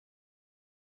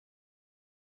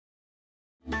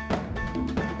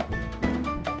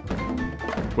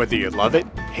Whether you love it,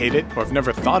 hate it, or have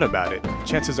never thought about it,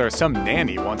 chances are some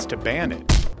nanny wants to ban it.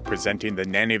 Presenting the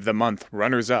Nanny of the Month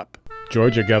runners-up.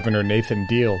 Georgia Governor Nathan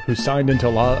Deal, who signed into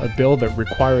law a bill that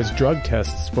requires drug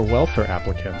tests for welfare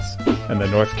applicants, and the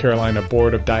North Carolina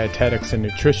Board of Dietetics and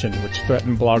Nutrition, which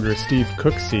threatened blogger Steve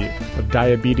Cooksey of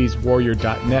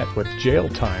DiabetesWarrior.net with jail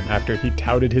time after he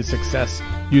touted his success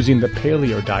using the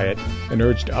paleo diet and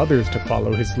urged others to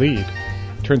follow his lead.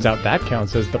 Turns out that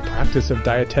counts as the practice of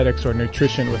dietetics or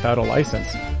nutrition without a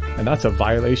license, and that's a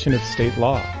violation of state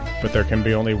law. But there can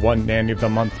be only one Nanny of the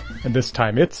Month, and this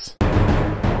time it's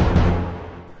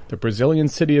the Brazilian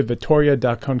city of Vitoria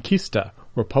da Conquista,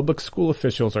 where public school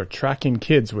officials are tracking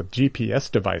kids with GPS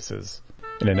devices.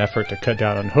 In an effort to cut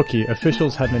down on hooky,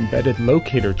 officials have embedded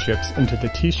locator chips into the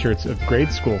t-shirts of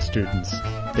grade school students.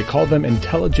 They call them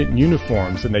intelligent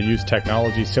uniforms, and they use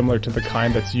technology similar to the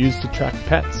kind that's used to track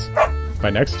pets. By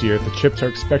next year, the chips are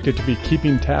expected to be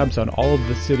keeping tabs on all of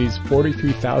the city's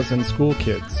 43,000 school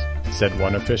kids. Said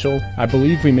one official, "I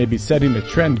believe we may be setting a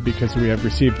trend because we have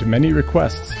received many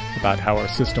requests about how our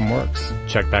system works."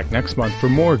 Check back next month for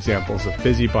more examples of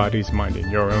busybodies minding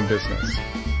your own business.